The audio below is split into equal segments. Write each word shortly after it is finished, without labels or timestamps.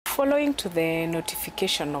Following to the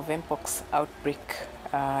notification of MPOX outbreak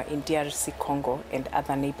in DRC Congo and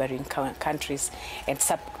other neighboring countries, and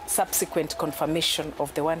subsequent confirmation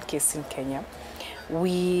of the one case in Kenya,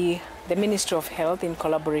 the Ministry of Health, in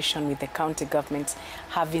collaboration with the county governments,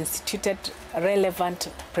 have instituted relevant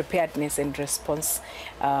preparedness and response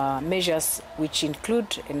measures, which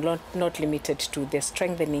include, and not limited to, the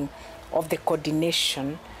strengthening of the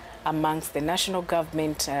coordination amongst the national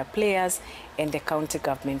government players and the county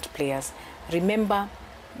government players. Remember,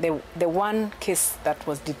 the one case that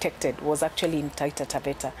was detected was actually in Taita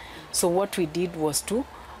Taveta. So what we did was to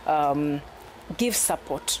give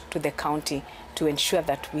support to the county to ensure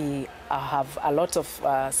that we have a lot of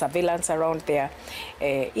surveillance around there,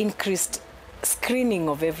 increased screening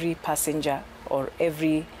of every passenger or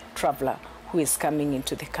every traveler who is coming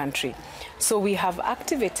into the country. So we have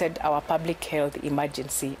activated our Public Health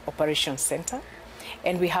Emergency Operations Center,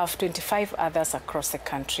 and we have 25 others across the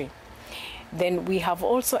country. Then we have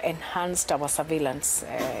also enhanced our surveillance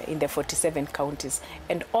in the 47 counties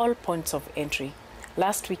and all points of entry.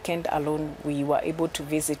 Last weekend alone, we were able to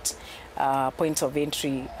visit points of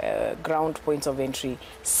entry, ground points of entry,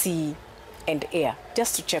 sea and air,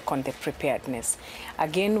 just to check on the preparedness.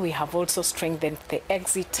 Again, we have also strengthened the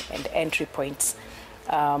exit and entry points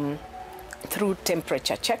through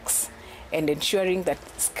temperature checks and ensuring that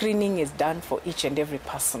screening is done for each and every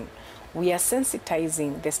person. We are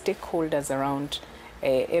sensitizing the stakeholders around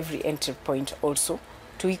every entry point also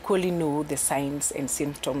to equally know the signs and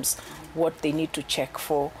symptoms, what they need to check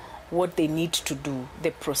for, what they need to do, the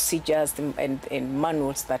procedures and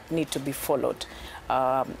manuals that need to be followed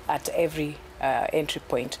at every entry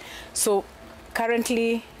point. So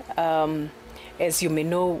currently, as you may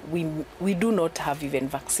know, we do not have even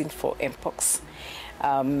vaccine for MPOX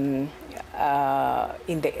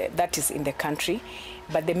that is in the country.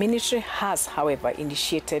 But the ministry has, however,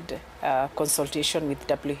 initiated consultation with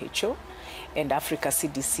WHO and Africa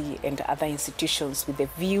CDC and other institutions with the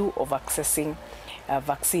view of accessing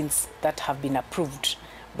vaccines that have been approved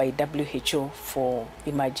by WHO for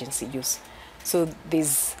emergency use. So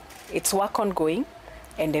it's work ongoing,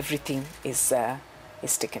 and everything is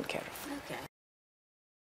taken care of.